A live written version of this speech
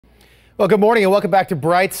Well, good morning and welcome back to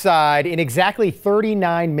Brightside. In exactly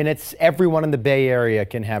 39 minutes, everyone in the Bay Area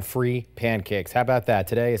can have free pancakes. How about that?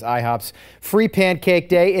 Today is IHOP's Free Pancake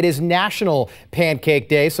Day. It is National Pancake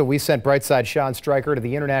Day, so we sent Brightside Sean Stryker to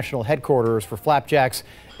the international headquarters for flapjacks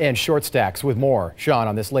and short stacks with more. Sean,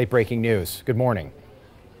 on this late breaking news. Good morning.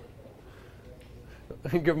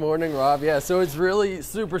 Good morning, Rob. Yeah, so it's really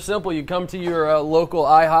super simple. You come to your local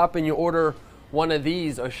IHOP and you order one of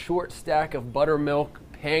these, a short stack of buttermilk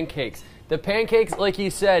pancakes. The pancakes, like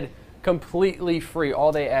he said, completely free.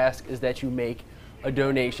 All they ask is that you make a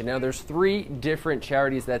donation. Now, there's 3 different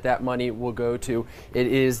charities that money will go to. It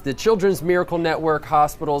is the Children's Miracle Network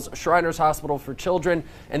Hospitals, Shriners Hospital for Children,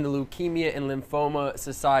 and the Leukemia and Lymphoma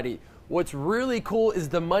Society. What's really cool is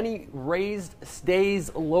the money raised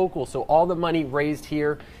stays local. So all the money raised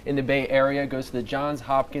here in the Bay Area goes to the Johns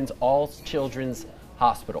Hopkins All Children's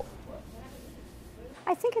Hospital.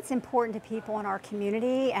 I think it's important to people in our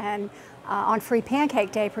community and on Free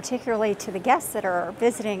Pancake Day, particularly to the guests that are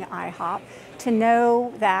visiting IHOP, to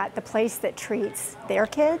know that the place that treats their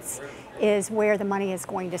kids is where the money is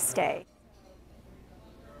going to stay.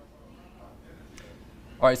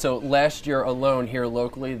 All right, so last year alone here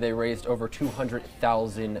locally, they raised over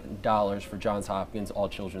 $200,000 for Johns Hopkins All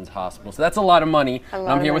Children's Hospital. So that's a lot of money.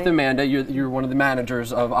 I'm here with Amanda. You're one of the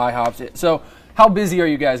managers of IHOP. So how busy are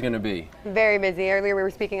you guys going to be? Very busy. Earlier we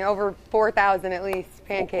were speaking over 4,000 at least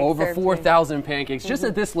pancakes. Over 4,000 pancakes just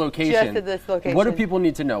at this location. Just at this location. What do people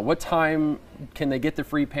need to know? What time can they get the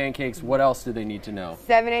free pancakes? What else do they need to know?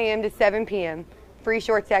 7 a.m. to 7 p.m. Free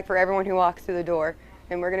short stack for everyone who walks through the door.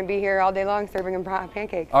 And we're going to be here all day long serving them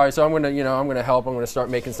pancakes. All right, so I'm going to help. I'm going to start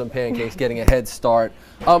making some pancakes, getting a head start.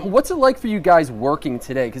 What's it like for you guys working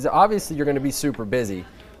today? Because obviously you're going to be super busy,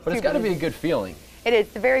 but it's got to be a good feeling. It is.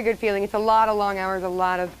 It's a very good feeling. It's a lot of long hours, a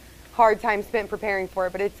lot of hard time spent preparing for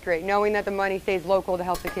it, but it's great knowing that the money stays local to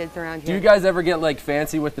help the kids around here. Do you guys ever get like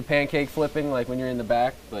fancy with the pancake flipping, like when you're in the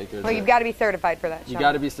back? Well, you've got to be certified for that, Sean. You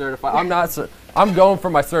got to be certified. I'm not. I'm going for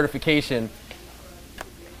my certification.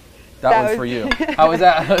 That one's for you. How was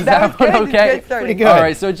that? Was that one okay? Pretty good. All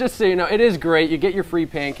right, so just so you know, it is great. You get your free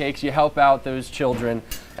pancakes. You help out those children.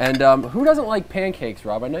 And who doesn't like pancakes,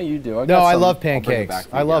 Rob? I know you do. I love pancakes.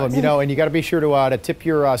 I love them. You know, and you got to be sure to tip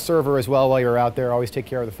your server as well while you're out there. Always take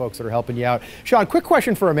care of the folks that are helping you out. Sean, quick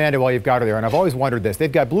question for Amanda while you've got her there, and I've always wondered this.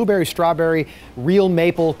 They've got blueberry, strawberry, real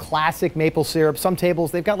maple, classic maple syrup. Some tables,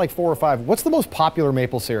 they've got like 4 or 5. What's the most popular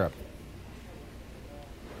maple syrup?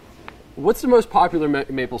 What's the most popular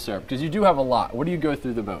maple syrup? Because you do have a lot. What do you go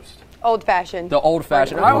through the most? Old-fashioned. The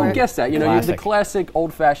old-fashioned. I would guess that. You know, Classic. the classic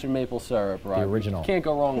old-fashioned maple syrup, right? The original. You can't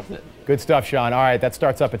go wrong with it. Good stuff, Sean. All right, that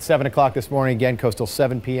starts up at 7 o'clock this morning. Again, goes till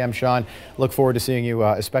 7 p.m., Sean. Look forward to seeing you,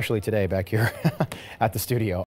 especially today, back here at the studio.